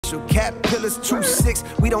official. Cat pillars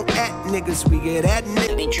 2-6. We don't act niggas, we get at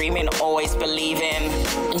niggas. Be dreaming, always believing.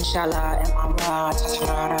 Inshallah, from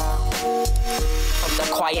the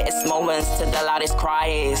quietest moments to the loudest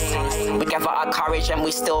cries, we gather our courage and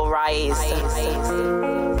we still rise.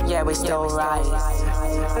 Yeah, we still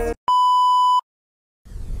rise.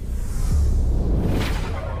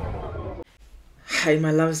 Hey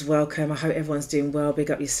my loves, welcome. I hope everyone's doing well.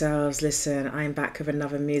 Big up yourselves. Listen, I'm back with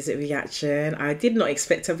another music reaction. I did not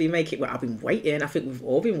expect to be making, well, I've been waiting. I think we've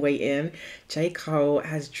all been waiting. Jcole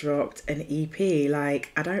has dropped an EP.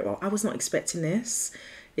 Like, I was not expecting this.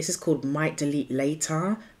 This is called Might Delete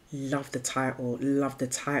Later. Love the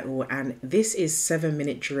title, and this is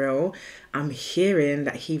 7-minute drill. I'm hearing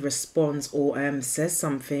that he responds or says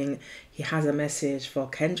something. He has a message for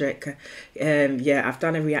Kendrick. Yeah, I've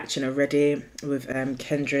done a reaction already with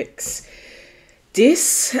Kendrick's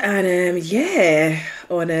diss and yeah,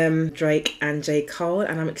 on Drake and Jcole,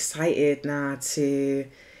 and I'm excited now to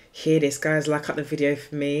hear this. Guys, like up the video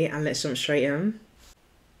for me and let's jump straight in.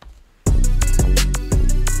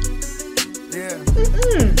 Yeah.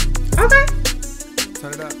 Okay.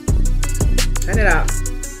 Turn it up. Turn it up.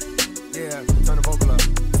 Yeah, turn the vocal up.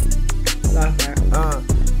 Love that.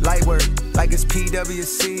 Light work, like it's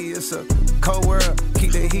PWC. It's a cold world.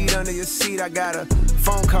 Keep the heat under your seat. I got a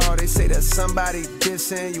phone call. They say that somebody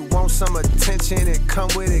dissing. You want some attention. It come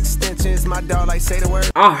with extensions. My dog like say the word.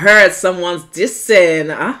 I heard someone's dissing.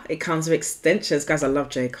 It comes with extensions. Guys, I love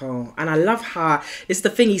Jcole. And I love how, it's the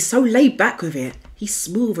thing, he's so laid back with it. He's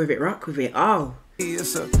smooth with it, rock with it. Oh.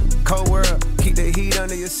 It's a cold world. Keep the heat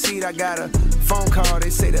under your seat. I got a phone call.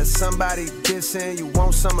 They say that somebody dissing. You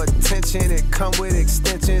want some attention. It come with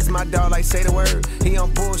extensions. My dog like say the word. He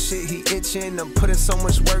on bullshit. He itching. I'm putting so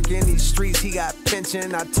much work in these streets. He got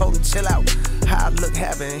pension. I told him chill out. How I look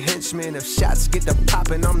having henchmen. If shots get to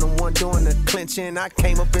popping, I'm the one doing the clenching. I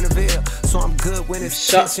came up in the veil, so I'm good when it's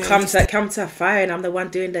shots come to fire, and I'm the one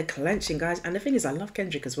doing the clenching, guys. And the thing is, I love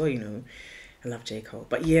Kendrick as well, you know. I love Jcole,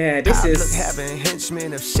 but yeah, this is look having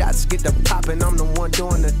henchmen. If shots get to popping, I'm the one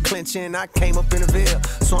doing the clenching. I came up in the veil,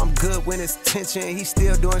 so I'm good when it's tension. He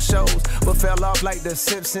still doing shows, but fell off like the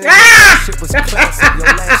Simpsons. Shit was classic.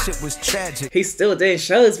 Your last shit was tragic. He's still doing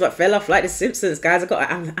shows, but fell off like the Simpsons, guys. I got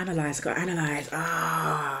to analyze. Good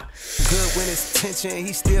when it's tension.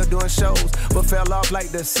 He still doing shows, but fell off like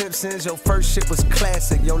the Simpsons. Your first shit was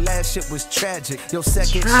classic. Your last shit was tragic. Your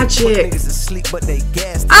second shit put niggas asleep, but they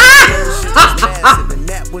gassed. Massive, and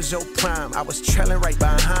that was your prime. I was trailing right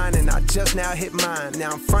behind, and I just now hit mine.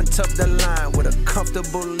 Now I'm front of the line with a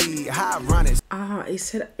comfortable lead. How ironic. He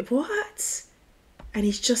said what? And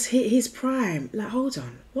he's just hit his prime. Like, hold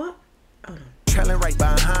on, what? Hold on. Trailing right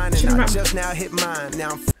behind, and I just now hit mine. Now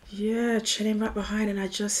I'm yeah, chilling right behind, and I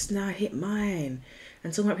just now hit mine.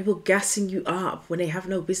 And talking about people gassing you up when they have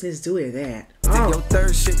no business doing that. Oh. Your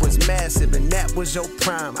third shit was massive, and that was your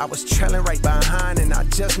prime. I was trailing right behind, and I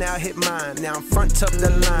just now hit mine. Now I'm front of the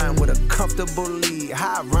line with a comfortable lead.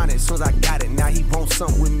 How ironic, so I got it. Now he wants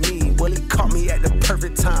something with me. Well, he caught me at the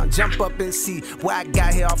perfect time. Jump up and see why I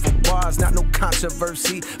got here off of bars. Not no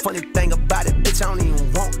controversy. Funny thing about it, bitch, I don't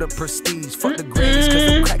even want the prestige. Fuck the Grammys,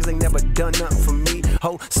 cause the crackers ain't never done nothing for me.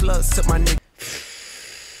 Ho, slugs took my nigga.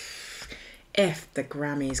 F the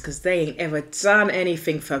Grammys, because they ain't ever done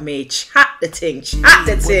anything for me. Chat the ting.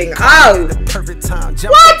 Oh, the perfect time.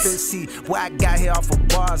 Jump what? Up and see why I got here off of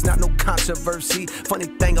bars. Not no controversy. Funny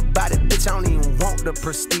thing about it, bitch, I don't even want the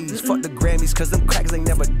prestige. Fuck the Grammys, cause them crackers ain't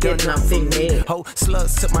never done nothing for me. Ho,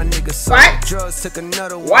 slugs took my nigga soul. Drugs took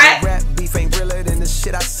another one. Rap beef ain't realer than the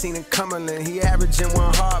shit I seen in Cumberland. He averaging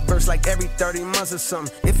one hard verse like every 30 months or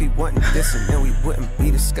something. If he wasn't dissing, then we wouldn't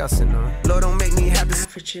be discussing. Lord, don't make me have to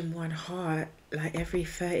averaging one hard like every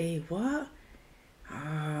 30. What?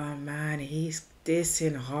 Oh man, he's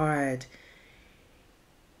dissing hard.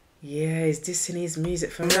 Yeah, he's dissing his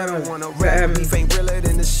music for another one. Rap beef ain't realer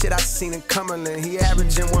than the shit I seen in Cumberland. He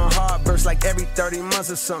averaging one hard verse like every 30 months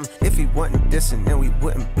or something. If he wasn't dissing, then we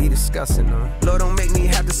wouldn't be discussing. Lord, don't make me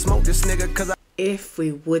have to smoke this nigga, cause if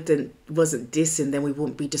we wasn't dissing, then we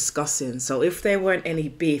wouldn't be discussing. So if there weren't any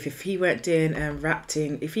beef, if he weren't doing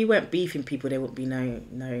rapping, if he weren't beefing people, there wouldn't be no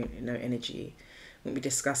energy. Wouldn't be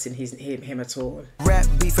discussing him at all. Rap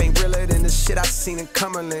beef ain't realer than the shit I seen in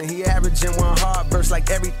Cumberland. He averaging one hard verse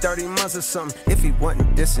like every 30 months or something. If he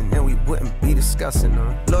wasn't dissing, then we wouldn't be discussing.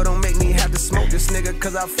 Lord, don't make me have to smoke this nigga,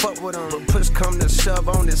 cause I fuck with him. But push come to shove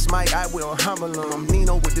on this mic, I will humble him. I'm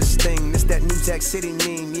Nino with this thing, this that New Jack City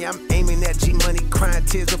meme. Yeah, I'm aiming at G Money, crying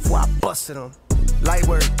tears before I busted him. light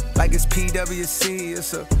work, like it's PWC.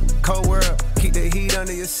 It's a cold world, keep the heat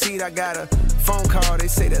under your seat. I got a phone call, they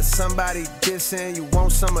say that somebody dissing. You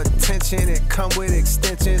want some attention, it come with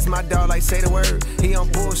extensions. My dog like say the word, he on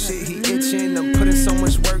bullshit, he itching. I'm putting so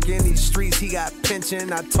much work in these streets, he got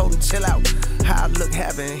pension. I told him chill out, how I look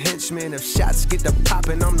having henchmen. If shots get to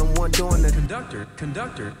popping, I'm the one doing the conductor.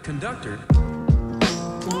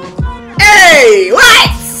 Hey, what?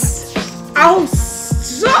 Oh,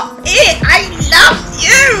 stop it! I love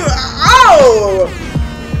you! Oh!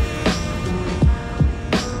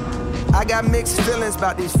 I got mixed feelings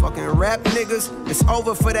about these fucking rap niggas. It's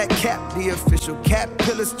over for that cap, the official cap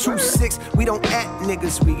pillars 2-6. We don't act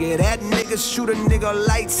niggas, we get at niggas. Shoot a nigga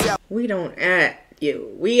lights out. We don't at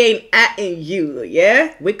you. We ain't atting you,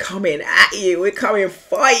 yeah? We're coming at you. We're coming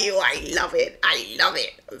for you. I love it. I love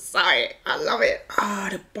it. I'm sorry. I love it. Ah,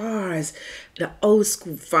 the bars. The old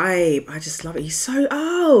school vibe. I just love it. He's so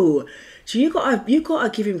old. So you gotta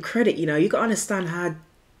give him credit, you know. You gotta understand how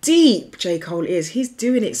deep J. Cole is. He's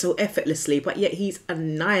doing it so effortlessly, but yet he's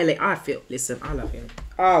annihilating. I feel, listen, I love him.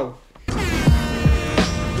 Oh.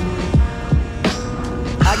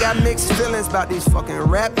 I got mixed feelings about these fucking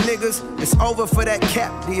rap niggas. It's over for that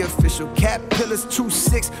cap, the official cap pillars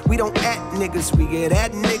 2-6. We don't act niggas, we get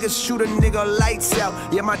at niggas. Shoot a nigga lights out.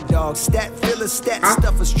 Yeah, my dog stat fillers, stat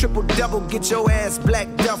stuffers, triple double. Get your ass black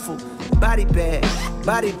duffel. Body bag,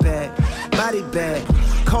 body bag, body bag.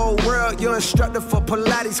 Cold world, your instructor for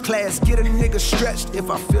Pilates class. Get a nigga stretched if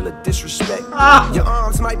I feel a disrespect. Your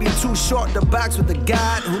arms might be too short to box with a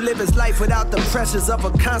guy who live his life without the pressures of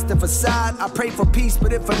a constant facade. I pray for peace,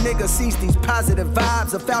 but if a nigga sees these positive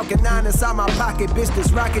vibes, a Falcon 9 inside my pocket, bitch,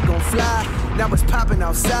 this rocket gon' fly. Now it's popping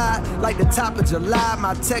outside like the top of July.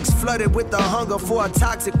 My text flooded with the hunger for a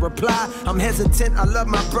toxic reply. I'm hesitant, I love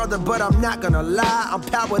my brother, but I'm not gonna lie. I'm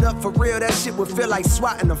powered up for real, that shit would feel like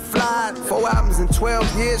swatting a fly. 4 albums in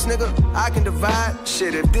 12 years, nigga, I can divide.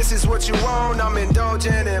 Shit, if this is what you want, I'm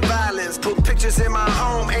indulging in violence. Put pictures in my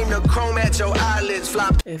home, aim the chrome at your eyelids.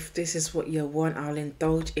 Fly. If this is what you want, I'll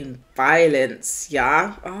indulge in violence,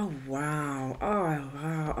 yeah? Oh, wow. Oh,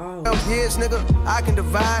 wow. Oh. 12 years, nigga, I can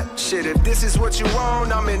divide. Shit, if this is what you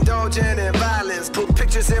want, I'm indulging in violence. Put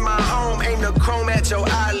pictures in my home, aim the chrome at your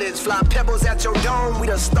eyelids. Fly pebbles at your dome, we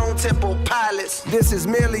the Stone Temple pilots. This is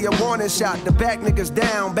merely a warning shot. The back niggas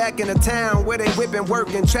down, back in the town where they whipping,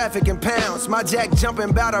 working, traffic in pounds. My jack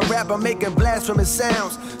jumping bout a rapper, making blasphemous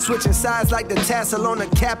sounds. Switching sides like the tassel on the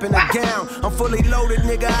cap and the gown. I'm fully loaded,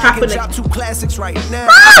 nigga, I can drop 2 classics right now.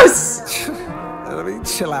 Let me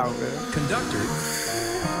chill out, man. Conductor.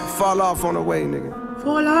 Fall off on the way, nigga.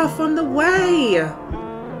 Fall off on the way.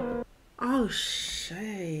 Oh,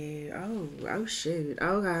 shit. Oh, shoot.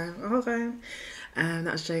 Okay.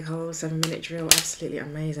 That's J. Cole, 7-minute drill. Absolutely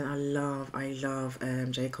amazing. I love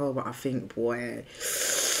J. Cole, but I think, boy,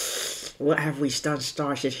 what have we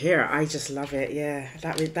started here? I just love it. Yeah,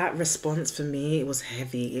 that response for me, it was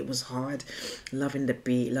heavy, it was hard. Loving the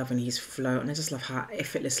beat, loving his flow, and I just love how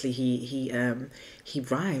effortlessly he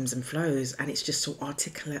rhymes and flows, and it's just so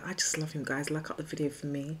articulate. I just love him, guys. Like up the video for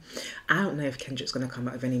me. I don't know if Kendrick's gonna come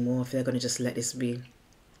out with any more, if they're gonna just let this be.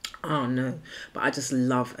 Oh no, but I just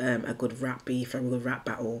love a good rap beef, a good rap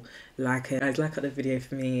battle. Like it. Guys, like up the video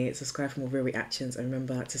for me, subscribe for more real reactions, and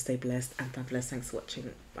remember to stay blessed and fabulous. Thanks for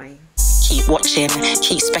watching. Bye. Keep watching,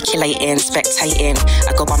 keep speculating, spectating.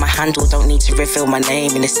 I go by my handle, don't need to reveal my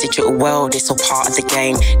name. In this digital world, it's all part of the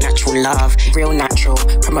game. Natural love, real natural,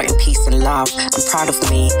 promoting peace and love. I'm proud of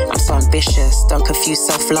me, I'm so ambitious. Don't confuse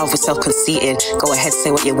self-love with self-conceited. Go ahead,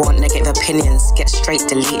 say what you want, negative opinions get straight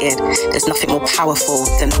deleted. There's nothing more powerful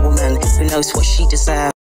than a woman who knows what she deserves.